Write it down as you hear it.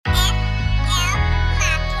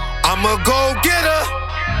I'm a go-getter.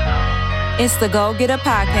 It's the Go Getter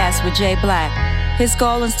Podcast with Jay Black. His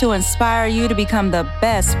goal is to inspire you to become the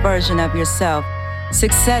best version of yourself.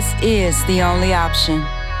 Success is the only option.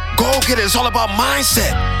 Go-getter is all about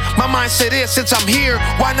mindset. My mindset is, since I'm here,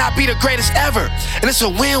 why not be the greatest ever? And it's a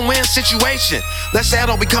win-win situation. Let's say I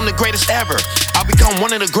don't become the greatest ever. I'll become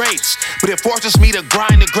one of the greats. But it forces me to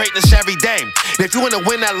grind the greatness every day. And if you want to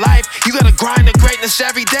win that life, you got to grind the greatness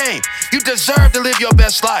every day. You deserve to live your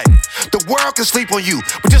best life. The world can sleep on you,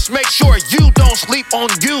 but just make sure you don't sleep on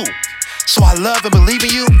you. So I love and believe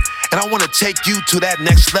in you, and I want to take you to that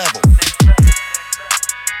next level.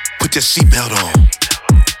 Put your seatbelt on.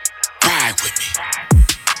 Ride with me.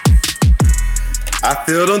 I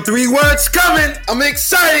feel them 3 words coming. I'm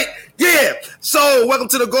excited. Yeah. So welcome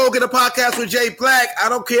to the Go Getter Podcast with Jay Black. I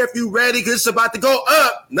don't care if you're ready because it's about to go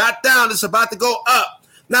up, not down. It's about to go up.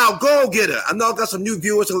 Now, Go Getter. I know I got some new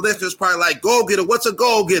viewers and listeners probably like, Go Getter, what's a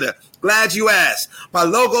Go Getter? Glad you asked. My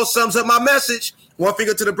logo sums up my message. 1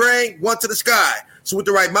 finger to the brain, 1 to the sky. So with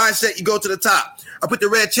the right mindset, you go to the top. I put the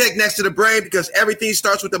red check next to the brain because everything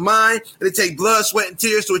starts with the mind, and it takes blood, sweat, and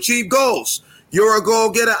tears to achieve goals. You're a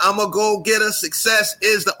go-getter. I'm a go-getter. Success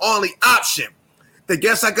is the only option. The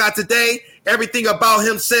guest I got today, everything about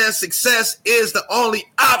him says success is the only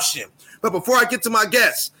option. But before I get to my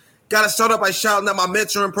guest, got to start off by shouting out my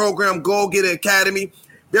mentoring program, Go Getter Academy.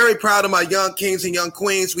 Very proud of my young kings and young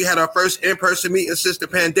queens. We had our first in-person meeting since the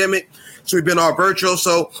pandemic, so we've been all virtual.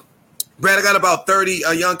 So, Brad, I got about 30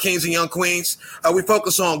 young kings and young queens. We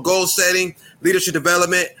focus on goal setting, leadership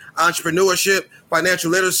development, entrepreneurship, financial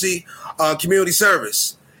literacy, community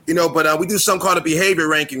service. But we do something called a behavior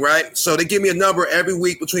ranking, right? So they give me a number every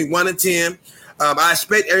week between 1 and 10. I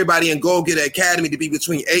expect everybody in Go Getter Academy to be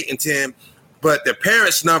between 8 and 10, but the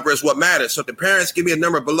parents' number is what matters. So if the parents give me a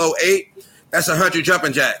number below 8, that's 100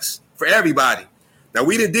 jumping jacks for everybody. Now,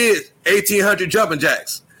 we did 1,800 jumping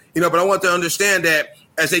jacks, but I want to understand that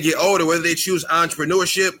as they get older, whether they choose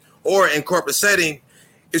entrepreneurship or in corporate setting,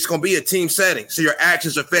 it's going to be a team setting. So your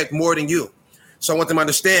actions affect more than you. So I want them to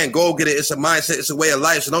understand go-getter, it's a mindset, it's a way of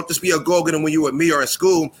life. So don't just be a go-getter when you're with me or in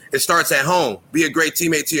school. It starts at home. Be a great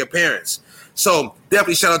teammate to your parents. So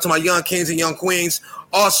definitely shout out to my young kings and young queens.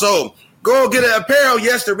 Also, Go Getter Apparel.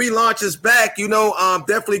 Yes, the relaunch is back.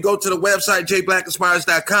 Definitely go to the website,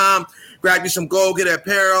 jblackinspires.com. Grab you some Go Getter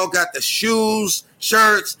Apparel. Got the shoes,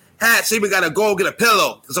 shirts, hats. Even got a Go Getter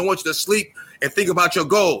pillow because I want you to sleep and think about your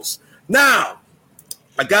goals. Now,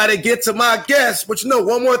 I got to get to my guest. But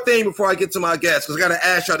one more thing before I get to my guest, because I got to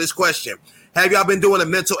ask y'all this question. Have y'all been doing the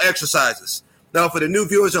mental exercises? Now, for the new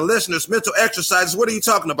viewers and listeners, mental exercises, what are you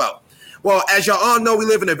talking about? Well, as y'all all know, we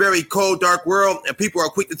live in a very cold, dark world, and people are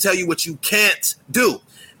quick to tell you what you can't do.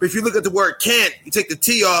 But if you look at the word can't, you take the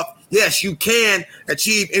T off, yes, you can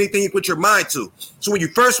achieve anything you put your mind to. So when you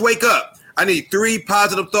first wake up, I need 3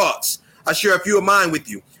 positive thoughts. I'll share a few of mine with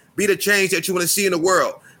you. Be the change that you want to see in the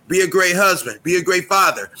world. Be a great husband. Be a great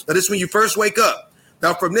father. Now, this is when you first wake up.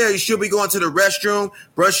 Now, from there, you should be going to the restroom,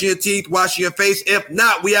 brushing your teeth, washing your face. If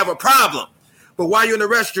not, we have a problem. But while you're in the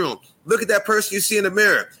restroom, look at that person you see in the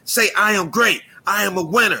mirror. Say, I am great. I am a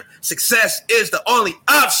winner. Success is the only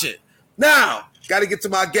option. Now, got to get to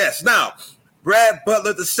my guest. Now, Brad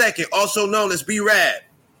Butler II, also known as B-Rad,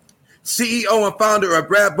 CEO and founder of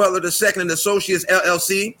Brad Butler II and Associates,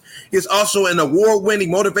 LLC. He is also an award-winning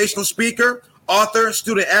motivational speaker, author,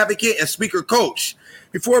 student advocate, and speaker coach.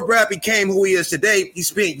 Before Brad became who he is today, he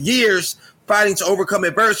spent years fighting to overcome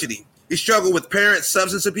adversity. He struggled with parents'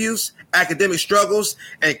 substance abuse, academic struggles,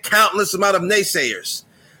 and countless amount of naysayers.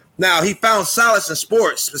 Now, he found solace in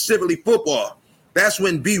sports, specifically football. That's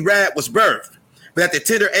when B-Rad was birthed. But at the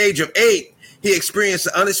tender age of 8, he experienced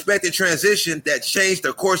an unexpected transition that changed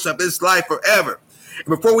the course of his life forever. And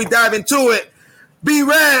before we dive into it,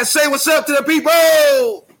 B-Rad, say what's up to the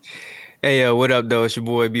people. Hey, what up, though? It's your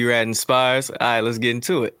boy B-Rad Inspires. All right, let's get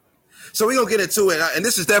into it. So we're going to get into it. And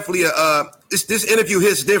this is definitely this interview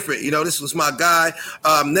hits different. This was my guy,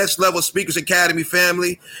 Next Level Speakers Academy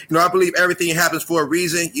family. I believe everything happens for a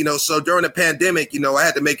reason. So during the pandemic, I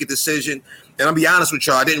had to make a decision. And I'll be honest with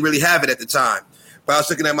y'all, I didn't really have it at the time. But I was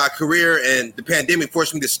looking at my career and the pandemic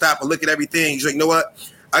forced me to stop and look at everything. He's like, you know what?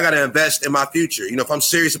 I got to invest in my future. If I'm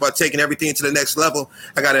serious about taking everything to the next level,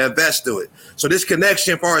 I got to invest to it. So this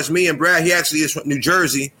connection, as far as me and Brad, he actually is from New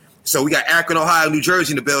Jersey. So we got Akron, Ohio, New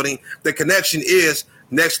Jersey in the building. The connection is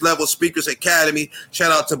Next Level Speakers Academy.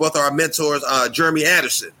 Shout out to both our mentors, Jeremy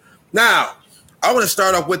Anderson. Now, I want to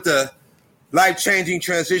start off with the life-changing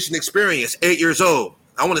transition experience, 8 years old.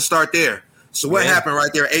 I want to start there. So what happened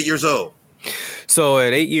right there at 8 years old? So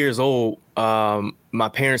at 8 years old, my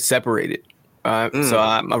parents separated. So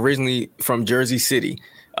I'm originally from Jersey City.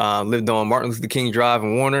 Lived on Martin Luther King Drive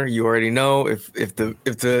in Warner. You already know if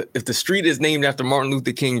the street is named after Martin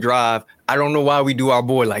Luther King Drive, I don't know why we do our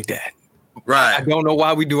boy like that. Right. I don't know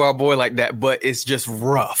why we do our boy like that, but it's just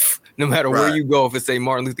rough. No matter where you go, if it's a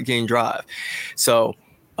Martin Luther King Drive. So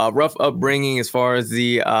rough upbringing as far as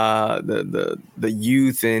the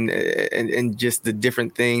youth and just the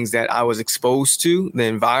different things that I was exposed to, the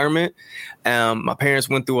environment. My parents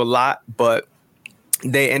went through a lot, but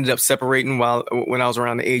they ended up separating when I was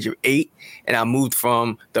around the age of 8, and I moved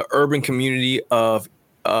from the urban community of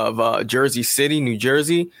Jersey City, New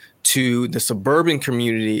Jersey, to the suburban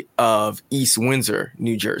community of East Windsor,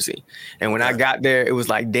 New Jersey. And when I got there, it was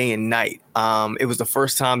like day and night. It was the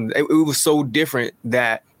first time. It was so different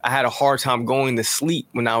that I had a hard time going to sleep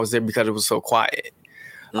when I was there because it was so quiet.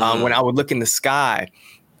 When I would look in the sky,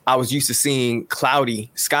 I was used to seeing cloudy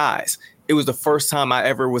skies. It was the first time I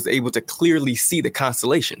ever was able to clearly see the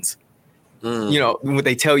constellations. You know, what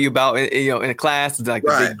they tell you about, in a class, like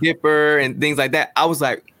the Big Dipper and things like that. I was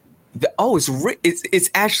like, it's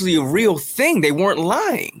actually a real thing. They weren't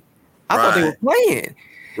lying. I thought they were playing.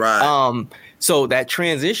 Right. So that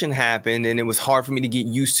transition happened, and it was hard for me to get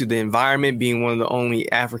used to the environment, being one of the only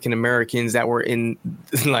African Americans that were in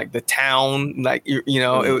like the town. Like,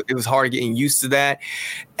 it was hard getting used to that.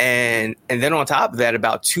 And then on top of that,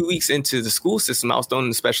 about 2 weeks into the school system, I was thrown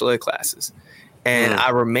into special ed classes, and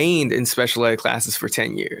I remained in special ed classes for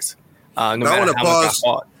 10 years. No matter how much I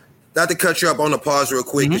fought. Not to cut you up, I want to pause real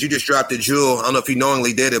quick because you just dropped a jewel. I don't know if you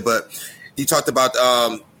knowingly did it, but you talked about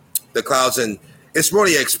the clouds, and it's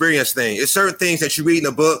really an experience thing. It's certain things that you read in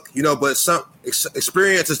a book, but some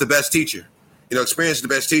experience is the best teacher. Experience is the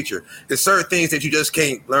best teacher. There's certain things that you just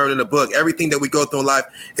can't learn in a book. Everything that we go through in life,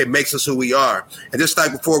 it makes us who we are. And just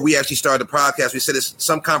like before we actually started the podcast, we said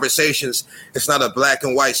some conversations, it's not a black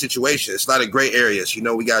and white situation. It's not a gray areas.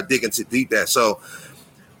 We got to dig into deep that. So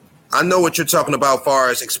I know what you're talking about as far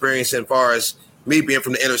as experience and as far as me being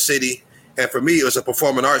from the inner city. And for me, it was a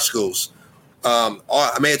performing arts schools.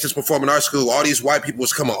 I made it to this performing arts school. All these white people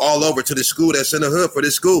was coming all over to the school that's in the hood for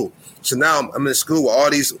this school. So now I'm in a school where all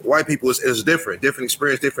these white people is different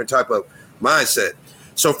experience, different type of mindset.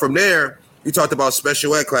 So from there, you talked about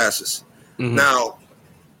special ed classes. Now,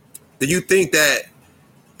 do you think that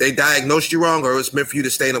they diagnosed you wrong, or it was meant for you to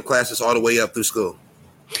stay in them classes all the way up through school?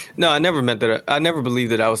 No, I never meant that. I never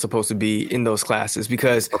believed that I was supposed to be in those classes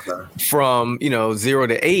because from 0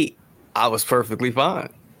 to 8, I was perfectly fine.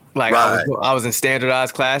 Like I was in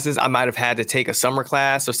standardized classes. I might have had to take a summer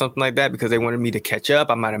class or something like that because they wanted me to catch up.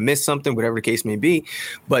 I might have missed something, whatever the case may be.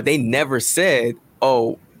 But they never said,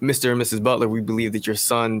 "Oh, Mr. and Mrs. Butler, we believe that your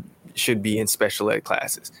son should be in special ed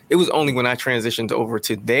classes." It was only when I transitioned over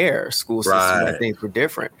to their school system that things were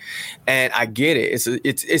different. And I get it.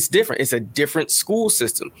 It's different. It's a different school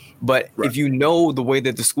system. But if you know the way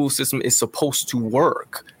that the school system is supposed to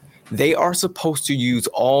work, they are supposed to use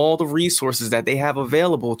all the resources that they have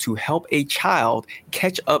available to help a child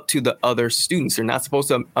catch up to the other students. They're not supposed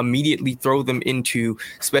to immediately throw them into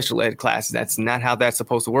special ed classes. That's not how that's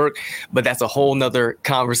supposed to work, but that's a whole nother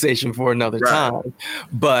conversation for another time.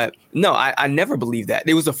 But no, I never believed that.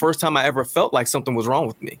 It was the first time I ever felt like something was wrong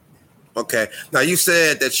with me. Okay. Now you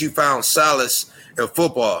said that you found solace in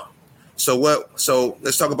football. So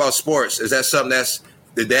let's talk about sports. Is that something that's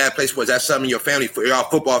the dad play sports? Is that something in your family, for your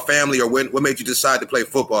football family, or what made you decide to play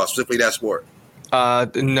football, specifically that sport?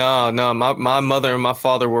 No. My mother and my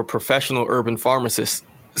father were professional urban pharmacists.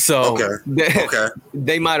 So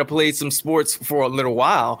they might have played some sports for a little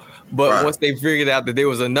while, but once they figured out that there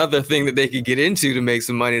was another thing that they could get into to make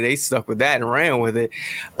some money, they stuck with that and ran with it.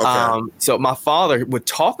 So my father would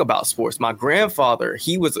talk about sports. My grandfather,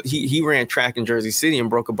 he ran track in Jersey City and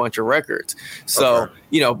broke a bunch of records. So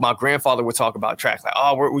my grandfather would talk about track, like,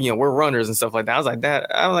 oh, we're runners and stuff like that.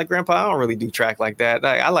 I was like, Grandpa, I don't really do track like that.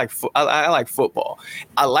 Like, I like football.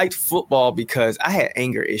 I liked football because I had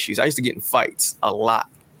anger issues. I used to get in fights a lot.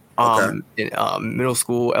 In middle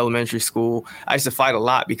school, elementary school, I used to fight a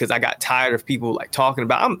lot because I got tired of people like talking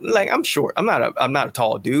about. I'm short. I'm not a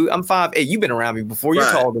tall dude. I'm 5'8". You've been around me before.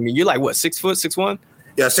 You're taller than me. You're like what, 6 foot, 6'1"?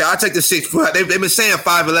 Yeah, see, I take the 6 foot. They've been saying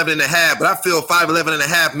 5'11" and a half, but I feel 5'11" and a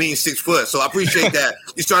half means 6 foot. So I appreciate that.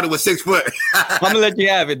 You started with 6 foot. I'm gonna let you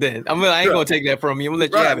have it then. I ain't gonna take that from you. I'm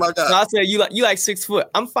gonna let you have it. So I said you like 6 foot.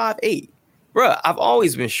 I'm 5'8". Bruh, I've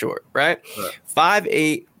always been short, right?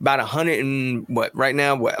 5'8", about 100 and what right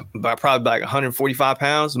now? About probably like 145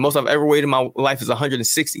 pounds. The most I've ever weighed in my life is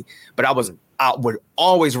 160. But I would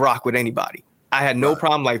always rock with anybody. I had no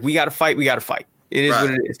problem. Like, we got to fight. It is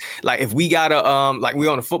what it is. Like if we gotta like we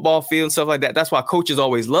on a football field and stuff like that, that's why coaches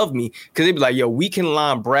always love me, because they be like, yo, we can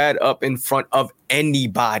line Brad up in front of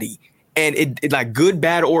anybody. And it like good,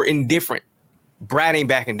 bad, or indifferent, Brad ain't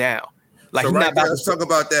backing down. Like so right there, let's talk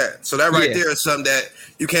about that. So that right there is something that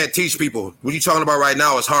you can't teach people. What you're talking about right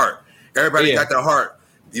now is heart. Everybody got that heart.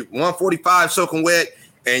 145 soaking wet,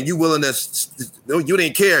 and you willing to, you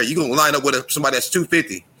didn't care. You gonna line up with somebody that's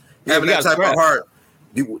 250. Having that type of heart.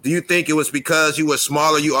 Do you think it was because you were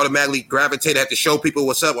smaller, you automatically gravitated, had to show people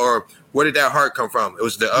what's up, or where did that heart come from? It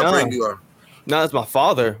was the upbringing. No, it's my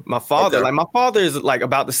father. My father, like my father is like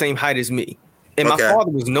about the same height as me, and my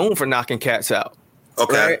father was known for knocking cats out.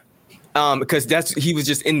 Okay. Right? Because he was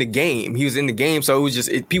just in the game. He was in the game, so it was just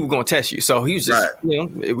people gonna test you. So he was just,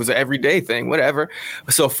 it was an everyday thing, whatever.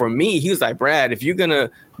 So for me, he was like, Brad, if you're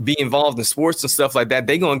gonna be involved in sports and stuff like that,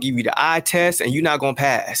 they're gonna give you the eye test, and you're not gonna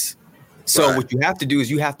pass. So what you have to do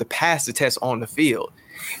is you have to pass the test on the field.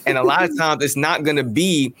 And a lot of times it's not going to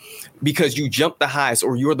be because you jump the highest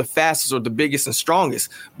or you're the fastest or the biggest and strongest.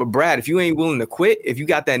 But Brad, if you ain't willing to quit, if you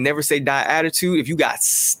got that never say die attitude, if you got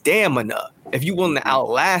stamina, if you're willing to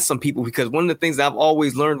outlast some people, because one of the things I've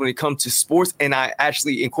always learned when it comes to sports, and I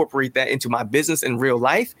actually incorporate that into my business in real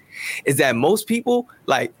life, is that most people,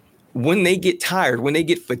 like when they get tired, when they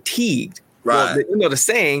get fatigued, well, the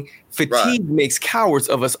saying, fatigue makes cowards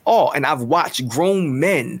of us all. And I've watched grown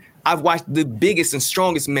men, I've watched the biggest and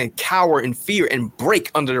strongest men cower in fear and break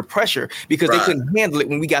under the pressure because they couldn't handle it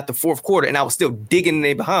when we got the fourth quarter and I was still digging in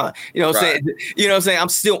their behind. You know what I'm saying? You know what I'm saying? I'm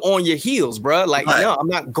still on your heels, bro. Like, no, I'm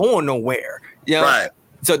not going nowhere. You know?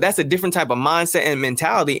 So that's a different type of mindset and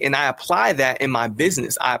mentality. And I apply that in my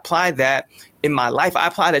business. I apply that in my life. I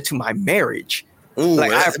apply that to my marriage.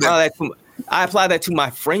 I apply that to my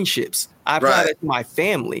friendships. I apply that to my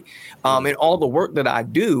family. And all the work that I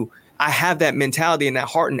do, I have that mentality and that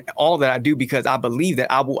heart in all that I do because I believe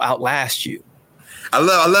that I will outlast you. I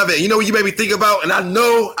love it. You know what you made me think about? And I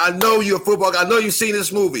know you're a football guy. I know you've seen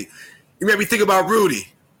this movie. You made me think about Rudy.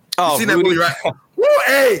 Oh, you seen that movie, right? Woo,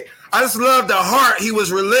 hey, I just love the heart. He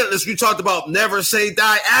was relentless. You talked about never say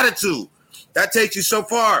die attitude. That takes you so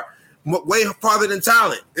far, way farther than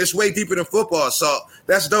talent. It's way deeper than football. So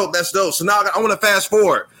that's dope. That's dope. So now I want to fast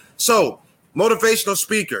forward. So motivational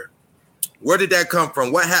speaker. Where did that come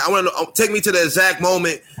from? What I want to take me to the exact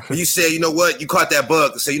moment when you said, you know what, you caught that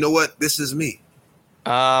bug and say, you know what, this is me.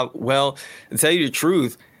 Well, to tell you the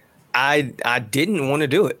truth, I didn't want to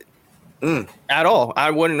do it at all. I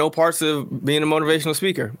wanted no parts of being a motivational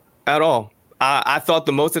speaker at all. I thought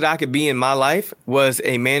the most that I could be in my life was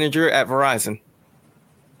a manager at Verizon.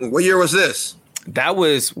 What year was this? That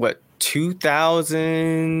was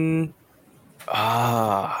 2000.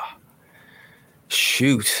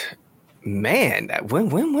 Shoot. Man,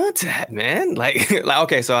 when was that, man? Like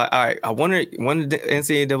okay, so all right, I won the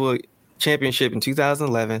NCAA championship in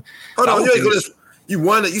 2011. Hold on, you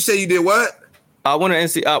won it. You say you did what? I won an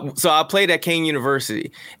NCAA. So I played at Kane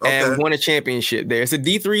University and won a championship there. It's a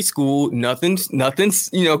D3 school. Nothing's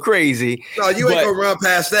crazy. No, you ain't gonna run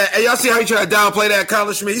past that. Hey, y'all see how you try to downplay that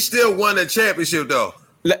accomplishment? He still won the championship though.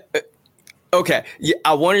 Okay, yeah,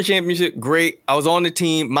 I won a championship. Great. I was on the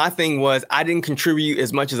team. My thing was I didn't contribute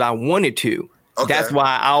as much as I wanted to. Okay. That's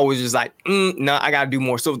why I was just like, no, I got to do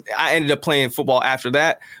more. So I ended up playing football after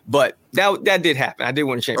that. But that did happen. I did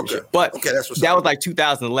win a championship. Okay. But that was like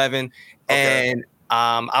 2011. Okay. And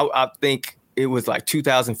I think it was like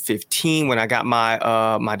 2015 when I got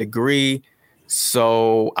my degree.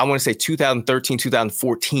 So I want to say 2013,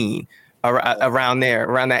 2014. Around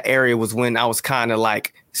that area was when I was kind of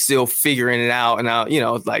like still figuring it out. And I,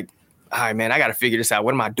 like, all right, man, I got to figure this out.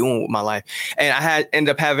 What am I doing with my life? And I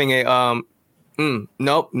ended up having a,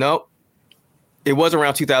 nope. It was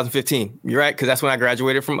around 2015. You're right. Cause that's when I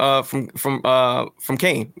graduated from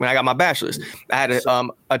Kane, when I got my bachelor's. I had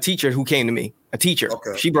a teacher who came to me, a teacher.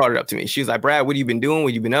 Okay. She brought it up to me. She was like, Brad, what have you been doing? What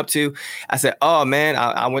have you been up to? I said, oh man,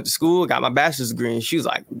 I went to school, got my bachelor's degree. And she was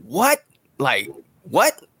like, what? Like,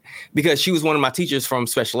 what? Because she was one of my teachers from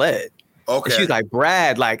special ed. Okay. And she was like,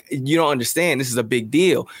 Brad, like, you don't understand. This is a big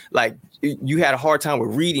deal. Like, you had a hard time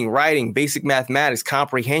with reading, writing, basic mathematics,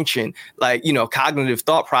 comprehension, like, cognitive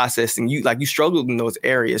thought processing. You struggled in those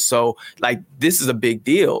areas. So, like, this is a big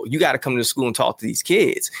deal. You got to come to school and talk to these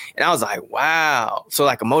kids. And I was like, wow. So,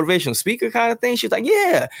 like, a motivational speaker kind of thing. She was like,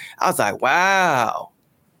 yeah. I was like, wow.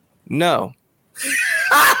 No.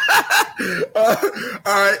 All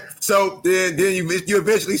right. So then you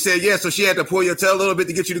eventually said yes. So she had to pull your tail a little bit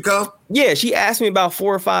to get you to come? Yeah, she asked me about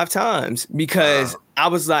 4 or 5 times because I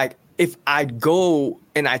was like, if I go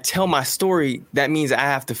and I tell my story, that means I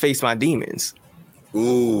have to face my demons.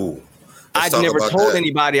 Ooh. I'd never told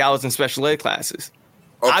anybody I was in special ed classes.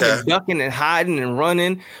 Okay. I've been ducking and hiding and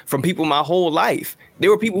running from people my whole life.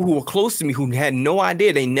 There were people who were close to me who had no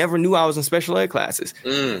idea. They never knew I was in special ed classes.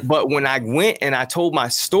 But when I went and I told my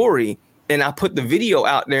story and I put the video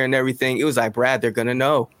out there and everything, it was like, Brad, they're going to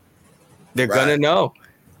know. They're going to know.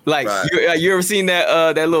 Like, you ever seen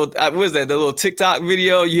that that little, what was that, the little TikTok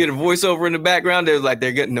video? You hear the voiceover in the background. They're like,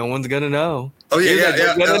 no one's going to know. Oh, yeah,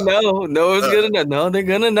 they're gonna know. No one's gonna know. No, they're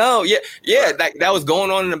gonna know. Yeah. That was going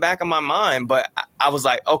on in the back of my mind. But I was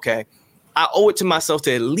like, okay, I owe it to myself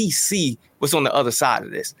to at least see what's on the other side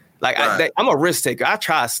of this. Like, I'm a risk taker. I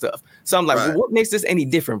try stuff. So I'm like, well, what makes this any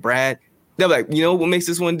different, Brad? They're like, you know what makes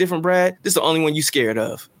this one different, Brad? This is the only one you scared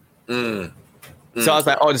of. So I was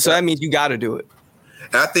like, oh, so that means you got to do it.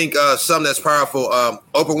 And I think something that's powerful. Oprah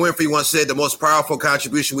Winfrey once said the most powerful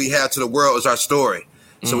contribution we have to the world is our story.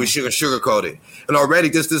 So we shouldn't sugarcoat it. And already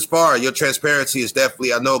this far, your transparency is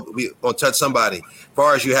definitely, I know we're going to touch somebody. As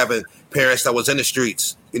far as you having parents that was in the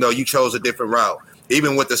streets, you know, you chose a different route.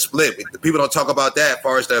 Even with the split, people don't talk about that as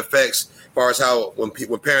far as the effects, as far as how when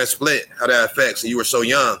parents split, how that affects, and you were so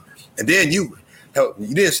young. And then you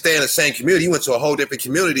didn't stay in the same community. You went to a whole different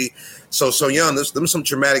community. So young, there's some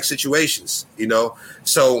traumatic situations, you know.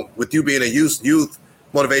 So with you being a youth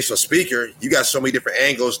motivational speaker, you got so many different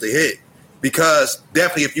angles to hit. Because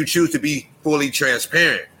definitely if you choose to be fully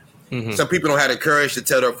transparent, some people don't have the courage to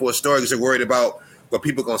tell their full story because they're worried about what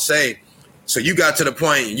people are going to say. So you got to the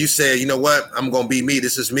point and you said, you know what, I'm going to be me.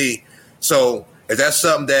 This is me. So is that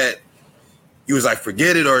something that you was like,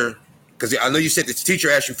 forget it? Or because I know you said the teacher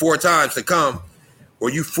asked you 4 times to come. Were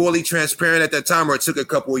you fully transparent at that time or it took a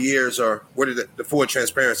couple of years? Or where did the full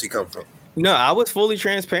transparency come from? No, I was fully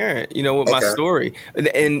transparent, you know, with my story.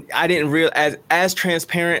 And I didn't realize as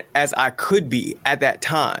transparent as I could be at that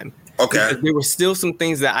time. Okay. Because there were still some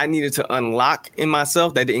things that I needed to unlock in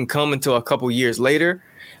myself that didn't come until a couple years later.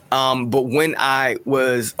 But when I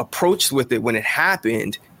was approached with it, when it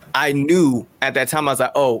happened, I knew at that time, I was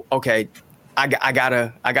like, oh, okay, I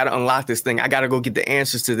gotta unlock this thing. I gotta go get the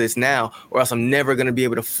answers to this now, or else I'm never going to be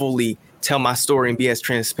able to fully tell my story and be as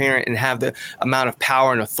transparent and have the amount of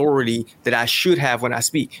power and authority that I should have when I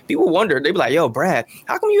speak. People wonder, they be like, yo, Brad,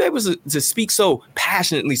 how come you're able to speak so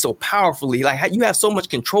passionately, so powerfully? Like, how you have so much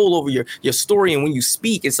control over your story. And when you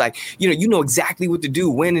speak, it's like, you know exactly what to do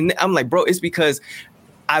when. And I'm like, bro, it's because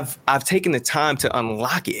I've taken the time to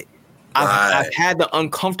unlock it. I've had the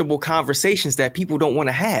uncomfortable conversations that people don't want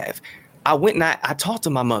to have. I went and I talked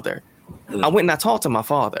to my mother. I went and I talked to my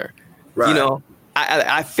father. You know,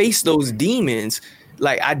 I faced those demons.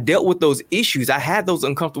 Like, I dealt with those issues. I had those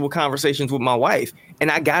uncomfortable conversations with my wife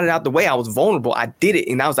and I got it out the way. I was vulnerable. I did it.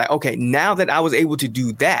 And I was like, okay, now that I was able to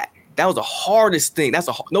do that, that was the hardest thing.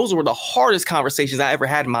 Those were the hardest conversations I ever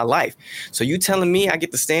had in my life. So you telling me I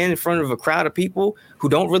get to stand in front of a crowd of people who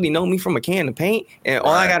don't really know me from a can of paint, and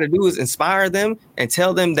all I got to do is inspire them and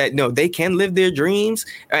tell them that, no, they can live their dreams,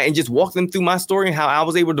 and just walk them through my story and how I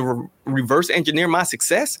was able to reverse engineer my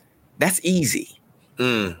success. That's easy.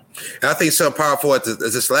 And I think so powerful at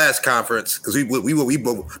this last conference, because we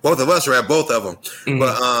both of us were at both of them.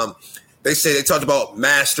 But they talked about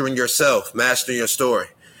mastering yourself, mastering your story.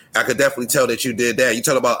 I could definitely tell that you did that. You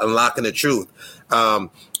talked about unlocking the truth. I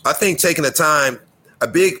think taking the time, I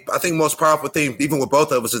think most powerful thing, even with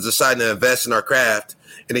both of us, is deciding to invest in our craft,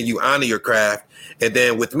 and then you honor your craft. And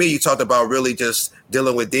then with me, you talked about really just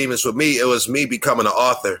dealing with demons. With me, it was me becoming an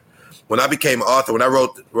author. When I became an author, when I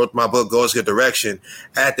wrote my book, Goals Get Direction,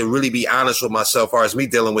 I had to really be honest with myself as far as me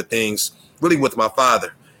dealing with things, really with my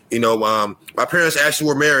father. You know, my parents actually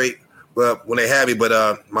were married when they had me,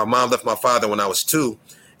 but my mom left my father when I was 2.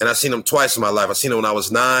 And I've seen him twice in my life. I seen him when I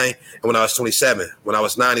was 9 and when I was 27. When I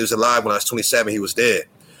was 9, he was alive. When I was 27, he was dead.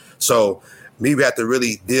 So we have to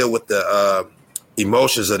really deal with the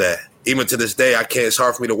emotions of that. Even to this day, it's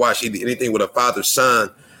hard for me to watch anything with a father-son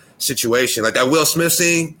situation. Like that Will Smith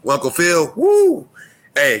scene, Uncle Phil, woo!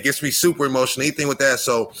 Hey, it gets me super emotional. Anything with that.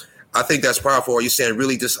 So I think that's powerful. Are you saying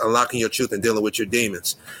really just unlocking your truth and dealing with your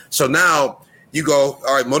demons? So now you go,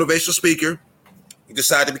 all right, motivational speaker. You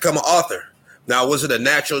decide to become an author. Now, was it a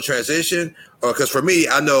natural transition? Because for me,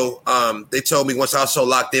 I know they told me once I was so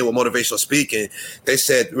locked in with motivational speaking, they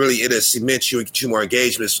said really it cements you and get you more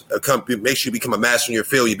engagements, makes you become a master in your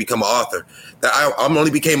field, you become an author. I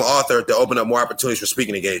only became an author to open up more opportunities for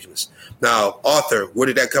speaking engagements. Now, author, where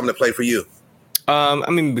did that come to play for you?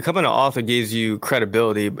 I mean, becoming an author gives you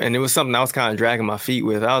credibility, and it was something I was kind of dragging my feet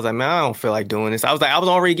with. I was like, man, I don't feel like doing this. I was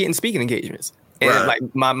already getting speaking engagements. And like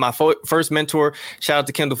my first mentor, shout out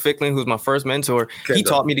to Kendall Fickling, who's my first mentor. Kendall. He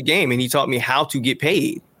taught me the game and he taught me how to get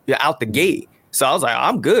paid out the gate. So I was like,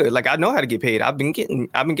 I'm good. Like, I know how to get paid. I've been getting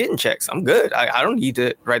checks. I'm good. I don't need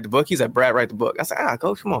to write the book. He's like, Brad, write the book. I was like,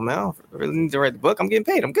 Coach, come on, man. I don't really need to write the book. I'm getting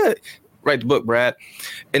paid. I'm good. Write the book, Brad.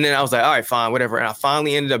 And then I was like, all right, fine, whatever. And I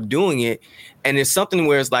finally ended up doing it. And it's something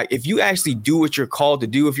where it's like, if you actually do what you're called to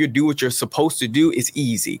do, if you do what you're supposed to do, it's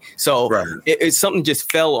easy. So it's something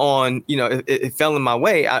just fell on, it fell in my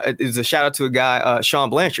way. It was a shout out to a guy,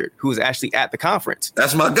 Sean Blanchard, who was actually at the conference.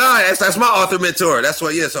 That's my guy. That's my author mentor. That's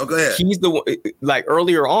what, so go ahead. He's the one, like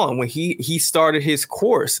earlier on when he started his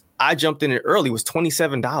course, I jumped in it early. It was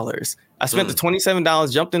 $27. I spent the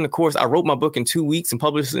 $27, jumped in the course. I wrote my book in 2 weeks and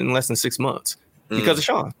published it in less than 6 months because of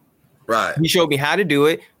Sean. Right. He showed me how to do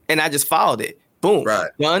it. And I just followed it. Boom. Right.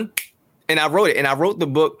 Done. And I wrote it. And I wrote the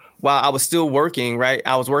book while I was still working, right?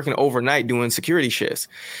 I was working overnight doing security shifts.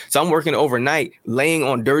 So I'm working overnight, laying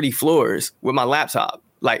on dirty floors with my laptop.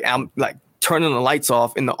 Like I'm like turning the lights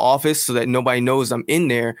off in the office so that nobody knows I'm in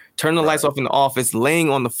there, turning the lights off in the office, laying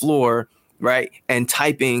on the floor, right? And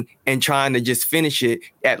typing and trying to just finish it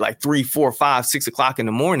at like 3, 4, 5, 6 o'clock in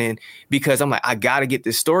the morning, because I'm like, I got to get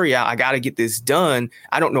this story out. I got to get this done.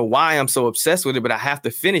 I don't know why I'm so obsessed with it, but I have to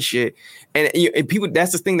finish it. And people,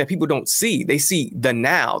 that's the thing that people don't see. They see the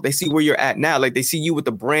now. They see where you're at now. Like they see you with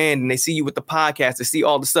the brand and they see you with the podcast. They see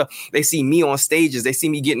all the stuff. They see me on stages. They see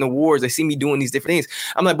me getting awards. They see me doing these different things.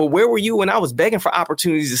 I'm like, but where were you when I was begging for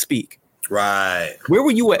opportunities to speak? Right. Where were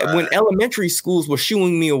you at when elementary schools were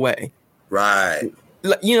shooing me away? Right.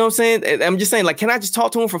 You know what I'm saying? I'm just saying, like, can I just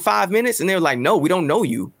talk to him for 5 minutes? And they're like, no, we don't know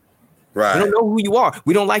you. Right. We don't know who you are.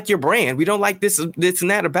 We don't like your brand. We don't like this and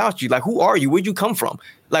that about you. Like, who are you? Where'd you come from?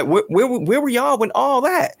 Like, where were y'all when all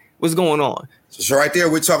that was going on? So right there,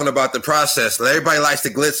 we're talking about the process. Everybody likes the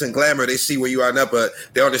glitz and glamour. They see where you are now, but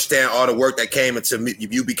they understand all the work that came into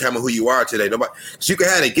you becoming who you are today. Nobody, so you can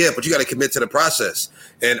have a gift, but you got to commit to the process.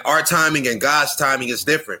 And our timing and God's timing is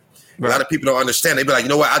different. Right. A lot of people don't understand. They be like, you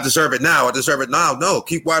know what? I deserve it now. I deserve it now. No,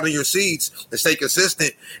 keep watering your seeds and stay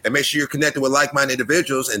consistent and make sure you're connected with like-minded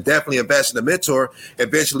individuals and definitely invest in a mentor.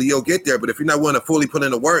 Eventually you'll get there. But if you're not willing to fully put in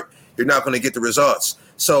the work, you're not going to get the results.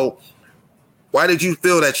 So why did you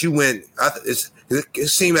feel that you went? It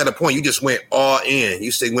seemed at a point you just went all in.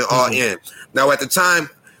 You say went all in. Now at the time,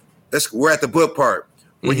 we're at the book part.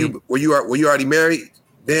 Were you already married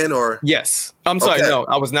then, or? Yes. I'm sorry. Okay. No,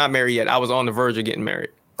 I was not married yet. I was on the verge of getting married.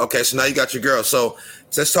 Okay, so now you got your girl. So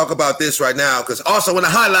let's talk about this right now, because also in the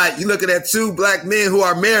highlight, you're looking at 2 black men who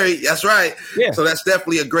are married. That's right. Yeah. So that's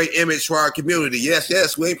definitely a great image for our community.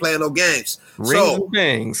 Yes, we ain't playing no games. Rings and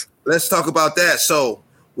bangs. Let's talk about that. So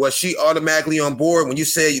was she automatically on board when you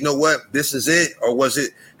said, you know what, this is it? Or was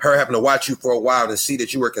it her having to watch you for a while and see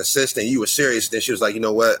that you were consistent, you were serious, then she was like, you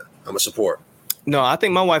know what, I'm a support? No, I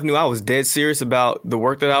think my wife knew I was dead serious about the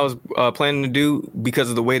work that I was planning to do because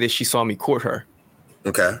of the way that she saw me court her.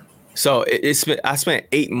 Okay. So I spent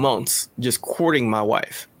 8 months just courting my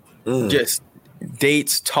wife, just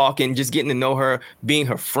dates, talking, just getting to know her, being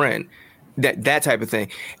her friend, that type of thing.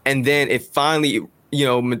 And then it finally,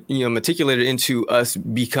 matriculated into us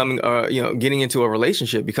becoming, getting into a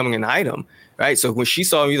relationship, becoming an item, right? So when she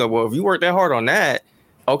saw me, like, well, if you work that hard on that,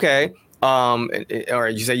 okay. Or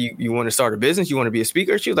you say you want to start a business, you want to be a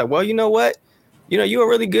speaker. She was like, well, you know what? You are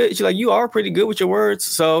really good. She's like, you are pretty good with your words.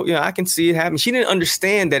 So, I can see it happen. She didn't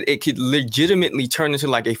understand that it could legitimately turn into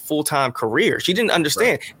like a full-time career. She didn't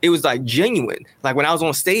understand. Right. It was like genuine. Like when I was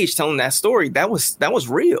on stage telling that story, that was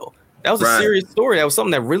real. That was a serious story. That was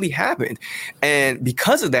something that really happened. And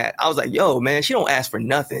because of that, I was like, yo, man, she don't ask for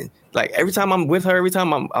nothing. Like every time I'm with her, every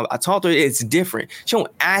time I talk to her, it's different. She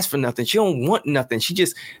don't ask for nothing. She don't want nothing. She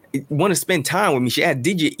just want to spend time with me. She asked,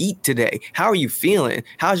 did you eat today? How are you feeling?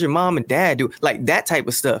 How's your mom and dad do? Like that type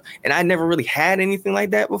of stuff. And I never really had anything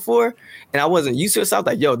like that before. And I wasn't used to it. So I was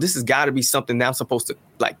like, yo, this has got to be something that I'm supposed to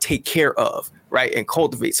like take care of, right? And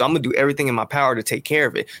cultivate. So I'm going to do everything in my power to take care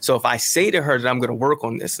of it. So if I say to her that I'm going to work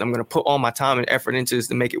on this, and I'm going to put all my time and effort into this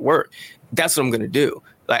to make it work, that's what I'm going to do.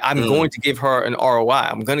 Like I'm going to give her an ROI.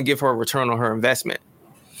 I'm going to give her a return on her investment.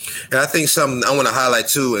 And I think something I want to highlight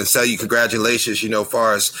too and tell you congratulations, as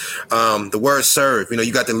far as the word serve,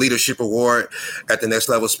 you got the leadership award at the Next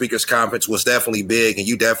Level Speakers Conference was definitely big, and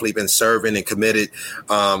you definitely been serving and committed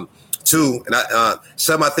too. And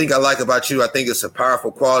something I think I like about you, I think it's a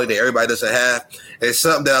powerful quality that everybody doesn't have. And it's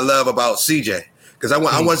something that I love about CJ, because I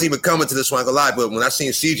wasn't even coming to this one, I'm gonna lie, but when I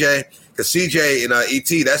seen CJ, because CJ and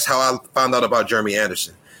ET, that's how I found out about Jeremy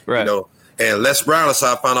Anderson, right? And Les Brown is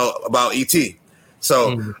how I found out about ET.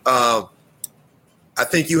 So I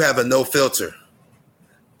think you have a no filter.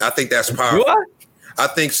 I think that's powerful. What? I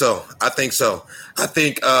think so. I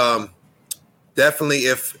think definitely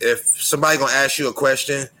if somebody gonna ask you a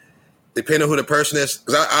question, depending on who the person is,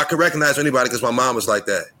 because I can recognize anybody because my mom was like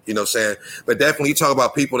that, you know what I'm saying? But definitely you talk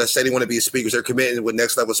about people that say they want to be speakers, they're committed with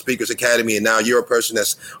Next Level Speakers Academy, and now you're a person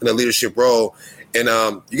that's in a leadership role. And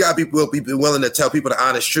you got to be willing to tell people the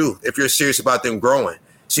honest truth if you're serious about them growing.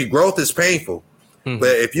 See, growth is painful. Mm-hmm. But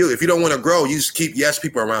if you don't want to grow, you just keep yes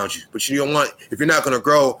people around you. But you don't want, if you're not going to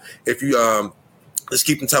grow, if you just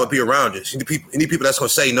keep them type of people around you. You need people that's going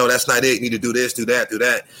to say, no, that's not it. You need to do this, do that, do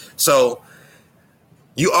that. So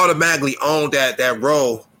you automatically own that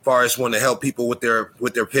role as far as wanting to help people with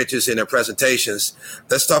their pitches and their presentations.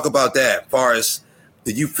 Let's talk about that. As far as,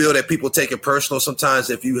 do you feel that people take it personal sometimes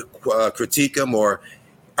if you critique them, or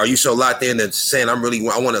are you so locked in and saying, I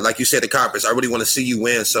want to, like you said at the conference, I really want to see you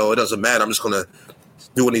win, so it doesn't matter. I'm just going to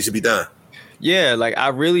do what needs to be done. Yeah, like I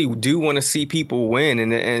really do want to see people win.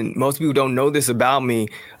 And most people don't know this about me.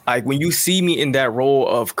 Like when you see me in that role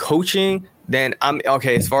of coaching, then I'm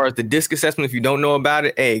okay. As far as the DISC assessment, if you don't know about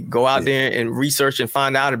it, hey, go out there and research and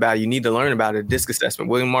find out about it. You need to learn about it. DISC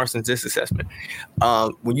assessment, William Marston's DISC assessment.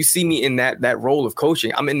 When you see me in that role of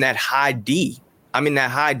coaching, I'm in that high D. I'm in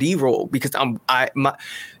that high D role because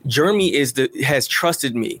Jeremy has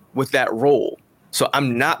trusted me with that role. So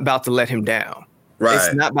I'm not about to let him down. Right.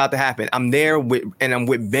 It's not about to happen. I'm there I'm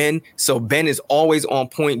with Ben. So Ben is always on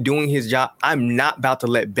point doing his job. I'm not about to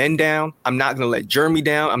let Ben down. I'm not going to let Jeremy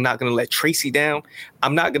down. I'm not going to let Tracy down.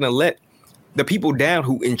 I'm not going to let the people down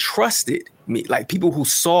who entrusted me, like people who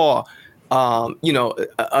saw,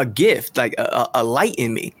 a gift, like a light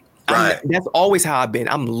in me. Right. That's always how I've been.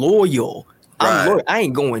 I'm loyal. I'm loyal. I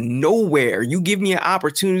ain't going nowhere. You give me an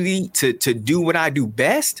opportunity to do what I do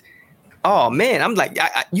best. Oh man, I'm like,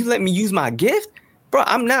 you let me use my gift. Bro,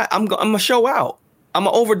 I'm going to show out. I'm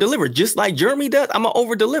going to over deliver just like Jeremy does. I'm going to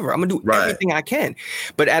over deliver. I'm going to do everything I can.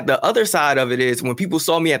 But at the other side of it is when people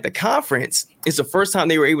saw me at the conference, it's the first time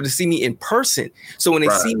they were able to see me in person. So when they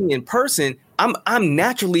see me in person, I'm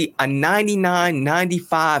naturally a 99,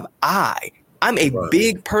 95 I. I'm a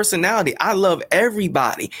big personality. I love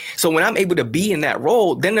everybody. So when I'm able to be in that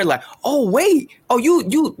role, then they're like, oh, wait. Oh,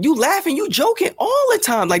 you laughing, you joking all the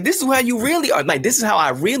time. Like, this is how you really are. Like, this is how I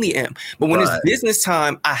really am. But when it's business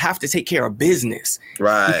time, I have to take care of business.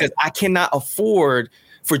 Right. Because I cannot afford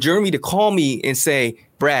for Jeremy to call me and say,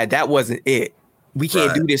 Brad, that wasn't it. We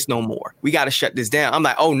can't do this no more. We got to shut this down. I'm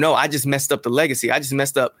like, oh, no, I just messed up the legacy. I just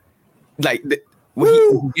messed up like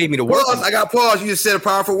he gave me the word. I got pause. You just said a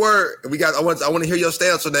powerful word. I want to hear your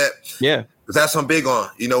stance on that. Yeah, because that's what I'm big on.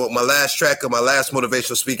 You know, my last track of my last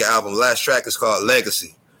motivational speaker album, last track is called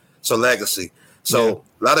Legacy. So Legacy. So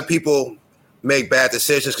a lot of people make bad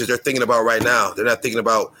decisions because they're thinking about right now. They're not thinking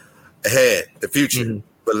about ahead, the future. Mm-hmm.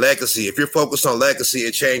 But legacy, if you're focused on legacy,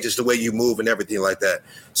 it changes the way you move and everything like that.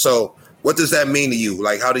 So what does that mean to you?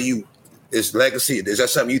 Like, is legacy, is that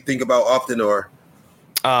something you think about often, or?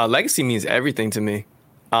 Legacy means everything to me.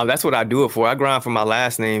 That's what I do it for. I grind for my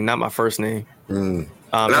last name, not my first name. And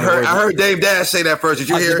I heard Dame Dash say that first. Did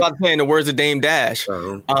you hear? I was about to say in the words of Dame Dash.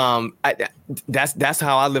 That's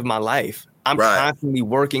how I live my life. I'm constantly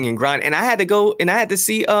working and grinding. And I had to go and I had to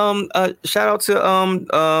see shout out to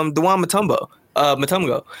Dewan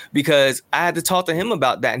Matumbo, because I had to talk to him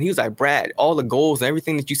about that. And he was like, Brad, all the goals and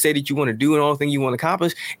everything that you say that you want to do and all the things you want to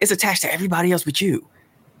accomplish, it's attached to everybody else but you.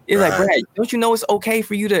 It's like, Brad, don't you know it's okay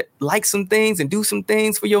for you to like some things and do some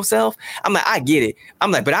things for yourself? I'm like, I get it.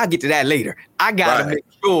 I'm like, but I'll get to that later. I got to make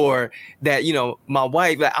sure that, my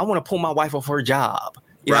wife, like, I want to pull my wife off her job.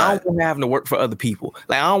 I don't want her having to work for other people.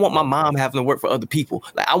 Like, I don't want my mom having to work for other people.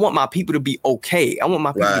 Like, I want my people to be okay. I want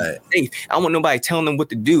my people to be safe. I don't want nobody telling them what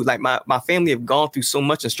to do. Like, my family have gone through so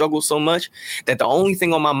much and struggled so much that the only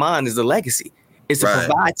thing on my mind is the legacy. Is to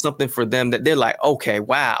provide something for them that they're like, okay,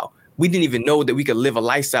 wow. We didn't even know that we could live a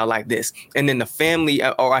lifestyle like this. And then the family,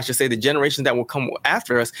 or I should say the generations that will come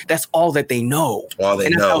after us, that's all that they know. All they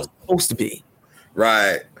know. That's how it's supposed to be.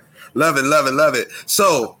 Right. Love it, love it, love it.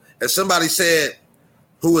 So if somebody said,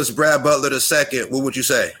 who is Brad Butler II, what would you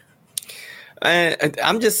say?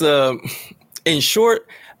 I'm just, in short,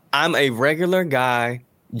 I'm a regular guy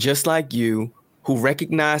just like you who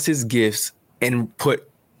recognized his gifts and put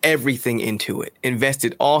everything into it,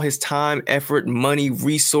 invested all his time, effort, money,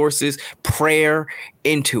 resources, prayer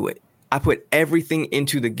into it. I put everything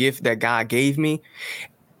into the gift that God gave me.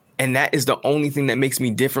 And that is the only thing that makes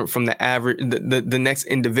me different from the average, the next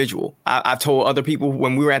individual. I told other people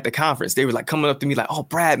when we were at the conference, they were like coming up to me like, oh,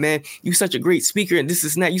 Brad, man, you're such a great speaker and this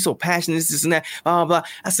and that. You're so passionate, this and that, blah, blah, blah.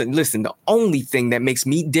 I said, listen, the only thing that makes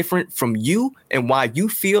me different from you and why you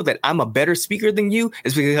feel that I'm a better speaker than you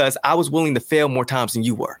is because I was willing to fail more times than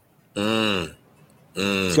you were. So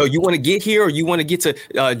you want to get here, or you want to get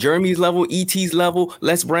to Jeremy's level, ET's level,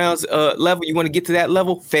 Les Brown's level, you want to get to that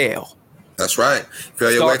level, fail. That's right.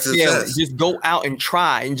 Fail your way to success. Just go out and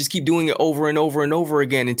try and just keep doing it over and over and over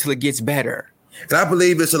again until it gets better. And I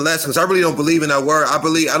believe it's a lesson because I really don't believe in that word. I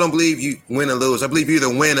don't believe you win and lose. I believe you either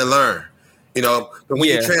win and learn. You know, but when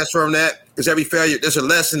you transform that, because every failure, there's a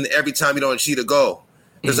lesson every time you don't achieve a goal.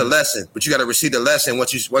 There's a lesson, but you got to receive the lesson.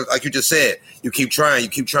 Like you just said, you keep trying,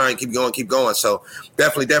 keep going. So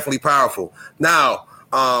definitely powerful. Now,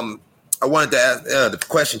 I wanted to ask the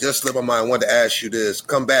question just slipped my mind. I wanted to ask you this: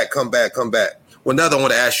 come back. Well, another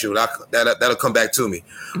one to ask you that'll come back to me.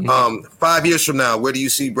 5 years from now, where do you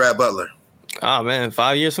see Brad Butler? Oh man,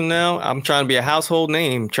 5 years from now, I'm trying to be a household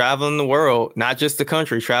name, traveling the world, not just the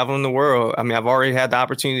country, traveling the world. I mean, I've already had the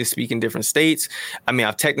opportunity to speak in different states. I mean,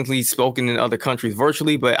 I've technically spoken in other countries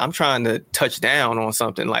virtually, but I'm trying to touch down on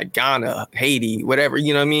something like Ghana, Haiti, whatever,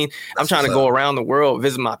 you know what I mean? I'm trying to go around the world,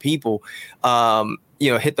 visit my people,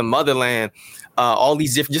 hit the motherland, all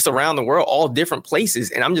these different, just around the world, all different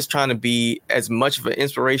places. And I'm just trying to be as much of an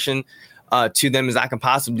inspiration to them as I can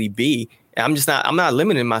possibly be. I'm not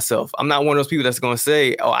limiting myself. I'm not one of those people that's going to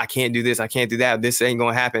say, oh, I can't do this. I can't do that. This ain't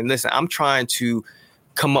going to happen. Listen, I'm trying to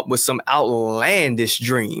come up with some outlandish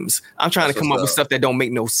dreams. I'm trying to come up with stuff that don't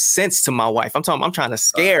make no sense to my wife. I'm trying to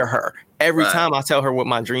scare her every time I tell her what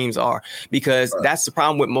my dreams are, because that's the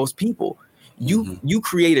problem with most people. You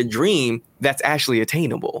create a dream that's actually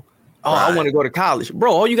attainable. Oh, I want to go to college.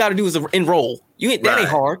 Bro, all you got to do is enroll. That ain't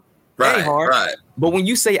hard. That ain't hard. Right. But when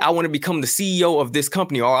you say, I want to become the CEO of this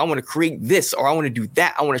company, or I want to create this, or I want to do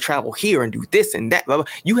that, I want to travel here and do this and that, blah, blah,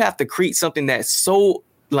 you have to create something that's so,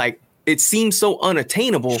 like, it seems so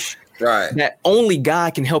unattainable that only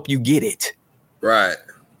God can help you get it. Right.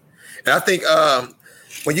 And I think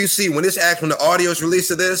when the audio is released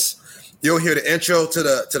to this, you'll hear the intro to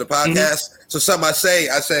the podcast. So something I say,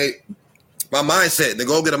 my mindset, the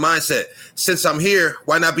Go Get a Mindset. Since I'm here,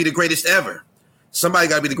 why not be the greatest ever? Somebody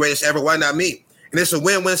got to be the greatest ever. Why not me? And it's a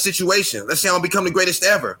win-win situation. Let's say I don't become the greatest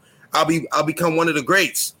ever. I'll become one of the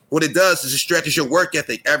greats. What it does is it stretches your work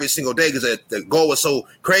ethic every single day because the goal is so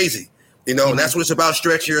crazy. You know, and that's what it's about,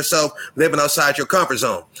 stretching yourself, living outside your comfort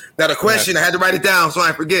zone. Now, the question, I had to write it down so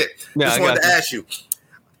I forget. Just wanted to ask you,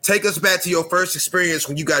 take us back to your first experience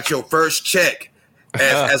when you got your first check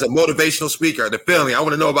as a motivational speaker, the feeling. I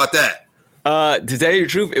want to know about that. To tell you the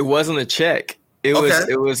truth, it wasn't a check. It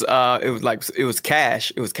was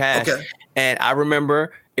cash. It was cash. Okay. And I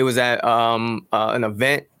remember it was at an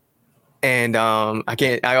event, and I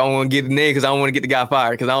don't want to get the name because I don't want to get the guy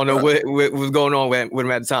fired because I don't know what was going on with him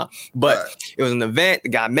at the time. But it was an event. The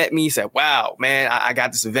guy met me. He said, "Wow, man, I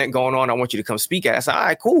got this event going on. I want you to come speak at it." I said, "All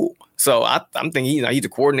right, cool." So I'm thinking, he's the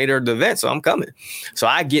coordinator of the event, so I'm coming. So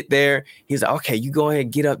I get there. He's like, "Okay, you go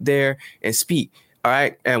ahead, get up there and speak. All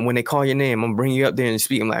right. And when they call your name, I'm gonna bring you up there and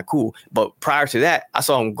speak." I'm like, cool. But prior to that, I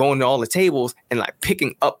saw him going to all the tables and like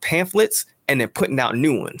picking up pamphlets and then putting out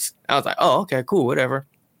new ones. I was like, oh, okay, cool, whatever.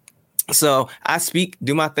 So I speak,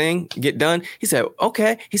 do my thing, get done. He said,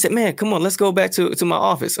 okay. He said, man, come on, let's go back to my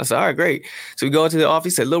office. I said, all right, great. So we go into the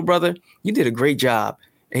office. He said, little brother, you did a great job.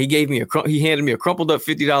 And he handed me a crumpled up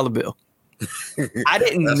 $50 bill. I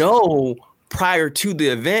didn't know prior to the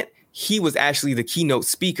event he was actually the keynote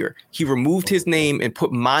speaker. He removed his name and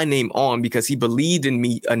put my name on because he believed in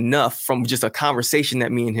me enough from just a conversation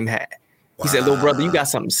that me and him had. He said, little brother, you got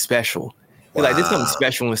something special. He's like, there's something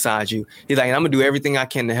special inside you. He's like, and I'm going to do everything I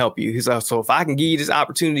can to help you. He's like, so if I can give you this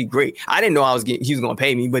opportunity, great. I didn't know he was going to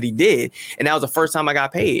pay me, but he did. And that was the first time I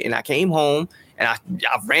got paid. And I came home and I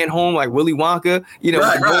ran home like Willy Wonka,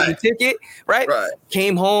 golden ticket, right?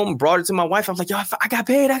 Came home, brought it to my wife. I was like, yo, I got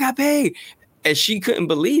paid. And she couldn't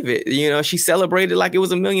believe it. She celebrated like it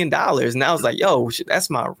was $1 million. And I was like, yo, that's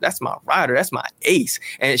my rider. That's my ace.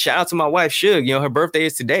 And shout out to my wife, Suge. Her birthday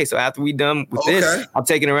is today. So after we done with this, I'm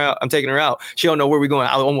taking her out. She don't know where we're going.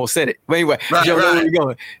 I almost said it. But anyway, she don't know where we're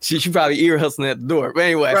going. She probably ear hustling at the door. But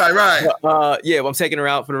anyway. But I'm taking her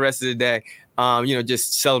out for the rest of the day.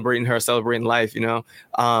 Just celebrating her, celebrating life,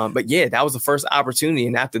 But yeah, that was the first opportunity.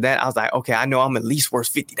 And after that, I was like, okay, I know I'm at least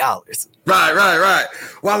worth $50. Right.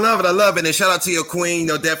 Well, I love it. And shout out to your queen.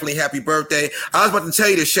 Definitely happy birthday. I was about to tell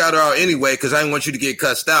you to shout her out anyway, because I didn't want you to get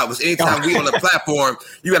cussed out. Because anytime we on the platform,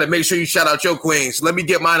 you got to make sure you shout out your queen. So let me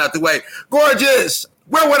get mine out the way. Gorgeous.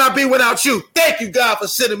 Where would I be without you? Thank you, God, for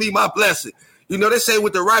sending me my blessing. They say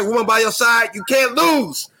with the right woman by your side, you can't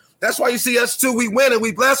lose. That's why you see us too. We win and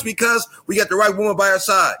we blessed because we got the right woman by our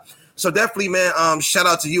side. So definitely, man, shout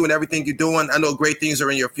out to you and everything you're doing. I know great things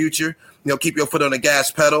are in your future. Keep your foot on the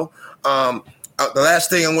gas pedal. The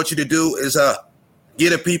last thing I want you to do is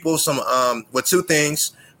give the people some two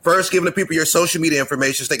things. First, giving the people your social media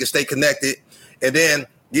information so they can stay connected. And then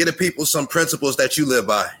give the people some principles that you live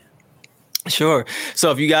by. Sure. So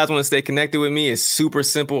if you guys want to stay connected with me, it's super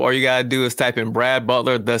simple. All you got to do is type in Brad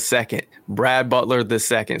Butler II. Brad Butler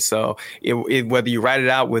II. So whether you write it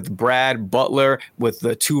out with Brad Butler with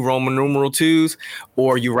the 2 Roman numeral 2s,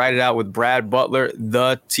 or you write it out with Brad Butler,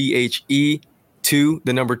 the THE 2,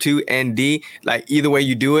 the number 2, ND, like either way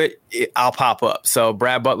you do it, I'll pop up. So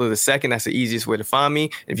Brad Butler II, that's the easiest way to find me.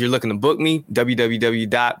 If you're looking to book me,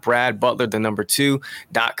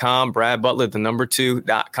 www.bradbutler2.com,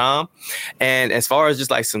 bradbutler2.com. And as far as just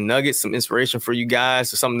like some nuggets, some inspiration for you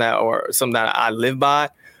guys, or something that I live by.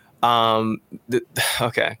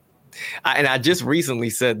 Okay. I just recently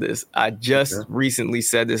said this. Recently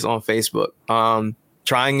said this on Facebook.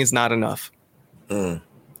 Trying is not enough.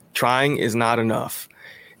 Trying is not enough.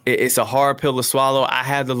 It's a hard pill to swallow. I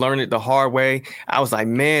had to learn it the hard way. I was like,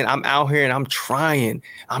 man, I'm out here and I'm trying.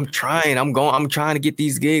 I'm trying to get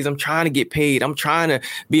these gigs. I'm trying to get paid. I'm trying to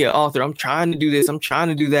be an author. I'm trying to do this. I'm trying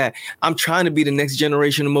to do that. I'm trying to be the next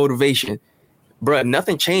generation of motivation. Bruh,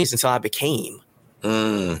 nothing changed until I became.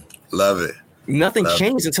 Love it. Nothing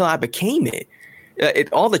changed until I became it.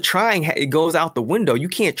 All the trying, it goes out the window. You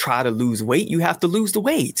can't try to lose weight. You have to lose the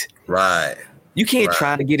weight. Right. You can't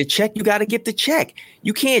try to get a check. You got to get the check.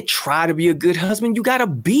 You can't try to be a good husband. You got to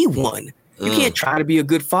be one. You can't try to be a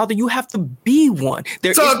good father. You have to be one.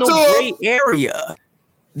 There is no gray area.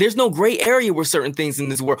 There's no gray area with certain things in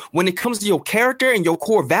this world. When it comes to your character and your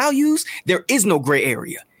core values, there is no gray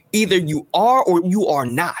area. Either you are or you are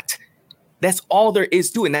not. That's all there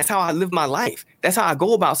is to it. And that's how I live my life. That's how I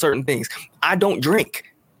go about certain things. I don't drink.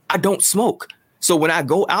 I don't smoke. So when I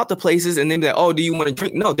go out to places and then they're like, oh, do you want to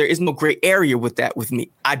drink? No, there is no gray area with that with me.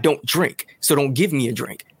 I don't drink. So don't give me a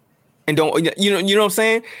drink. And don't, you know what I'm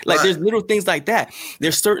saying? Like There's little things like that.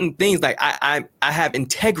 There's certain things like I have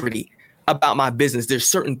integrity about my business. There's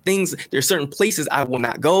certain things, there's certain places I will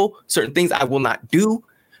not go, certain things I will not do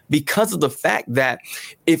because of the fact that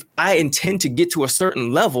if I intend to get to a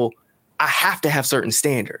certain level, I have to have certain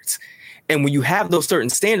standards. And when you have those certain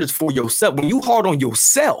standards for yourself, when you hard on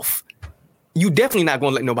yourself, you definitely not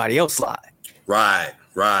going to let nobody else slide. Right.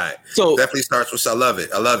 So definitely starts with, I love it.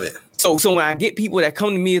 So when I get people that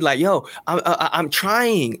come to me like, yo, I'm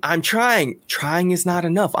trying. Trying is not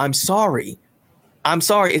enough. I'm sorry.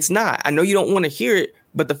 It's not. I know you don't want to hear it,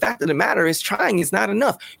 but the fact of the matter is trying is not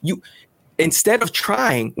enough. Instead of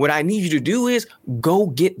trying, what I need you to do is go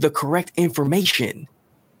get the correct information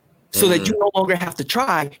so that you no longer have to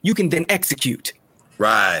try. You can then execute.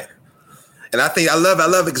 Right. And I think I love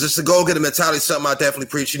it because it's a go-getter mentality, something I definitely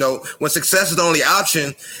preach. You know, when success is the only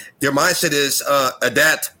option, your mindset is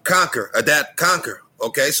adapt, conquer.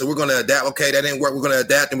 Okay, so we're going to adapt. Okay, that didn't work. We're going to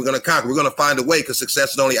adapt and we're going to conquer. We're going to find a way because success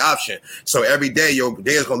is the only option. So every day, your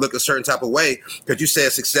day is going to look a certain type of way because you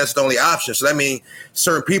said success is the only option. So that means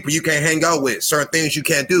certain people you can't hang out with, certain things you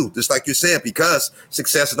can't do, just like you said, because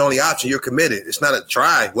success is the only option. You're committed. It's not a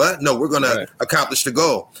try. What? No, we're going to accomplish the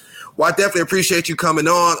goal. Well, I definitely appreciate you coming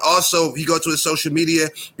on. Also, if you go to his social media,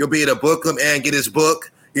 you'll be able to book him and get his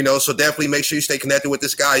book. You know, so definitely make sure you stay connected with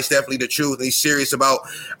this guy. He's definitely the truth, and he's serious about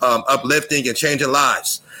uplifting and changing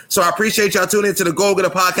lives. So I appreciate y'all tuning into the Go Getter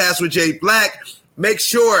Podcast with Jay Black. Make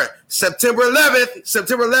sure September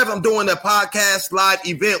 11th, I'm doing a podcast live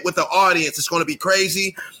event with the audience. It's going to be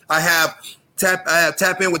crazy. I have Tap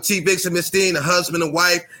In with T. Vix and Miss Dean, a husband and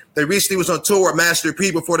wife. They recently was on tour with Master P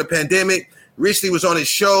before the pandemic. Recently was on his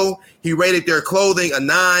show. He rated their clothing a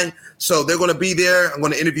 9. So they're going to be there. I'm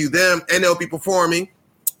going to interview them and they'll be performing.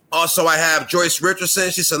 Also, I have Joyce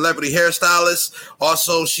Richardson. She's a celebrity hairstylist.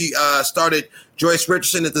 Also, she started Joyce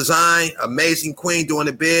Richardson the design. Amazing queen, doing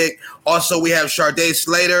it big. Also, we have Sharday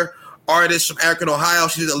Slater, artist from Akron, Ohio.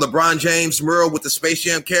 She did a LeBron James mural with the Space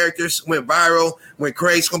Jam characters. Went viral, went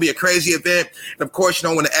crazy. It's going to be a crazy event. And, of course,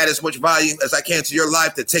 I want to add as much value as I can to your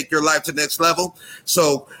life to take your life to the next level.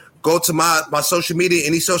 So go to my social media,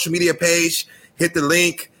 any social media page, hit the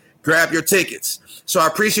link, grab your tickets. So I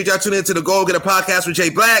appreciate y'all tuning into the Go Getter Podcast with Jay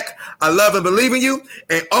Black. I love and believe in you.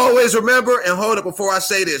 And always remember, and hold up before I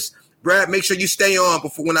say this, Brad, make sure you stay on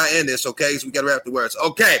before when I end this, okay? So we got to wrap the words.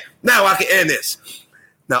 Okay, now I can end this.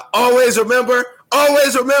 Now always remember,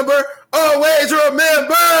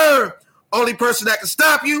 only person that can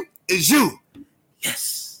stop you is you.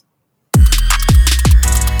 Yes.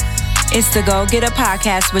 It's the Go Getter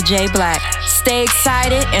Podcast with Jay Black. Stay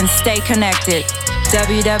excited and stay connected.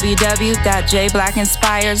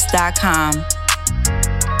 www.jblackinspires.com